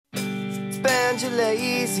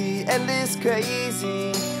lazy, endless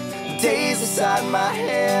crazy days inside my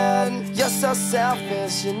head. You're so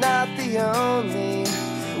selfish, you're not the only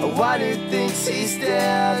one who thinks he's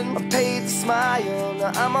dead. I'm paid to smile,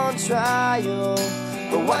 now I'm on trial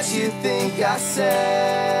for what you think I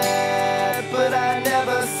said. But I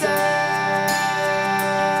never said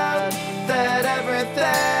that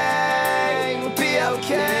everything would be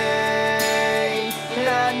okay. And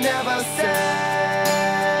I never said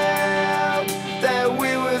that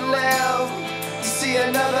we would live to see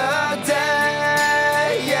another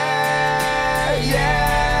day. Yeah, yeah.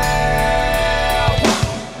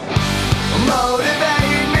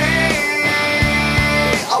 Motivate me,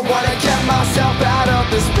 I wanna get myself out of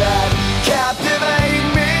this bed. Captivate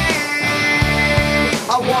me,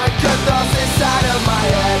 I want good thoughts inside of my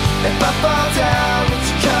head. If I fall down, would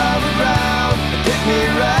you come around and pick me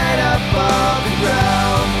right up off the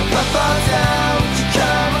ground? If I fall down, would you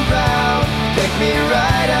come around, pick me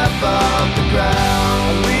right up off the ground?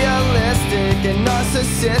 Unrealistic and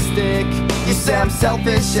narcissistic, you say I'm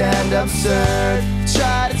selfish and absurd.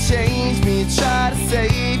 Try to change me, try to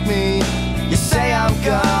save me, you say I'm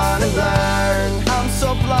gonna learn. I'm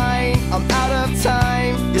so blind, I'm out of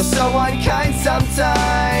time, you're so unkind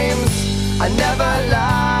sometimes. I never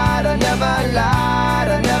lied, I never lied, I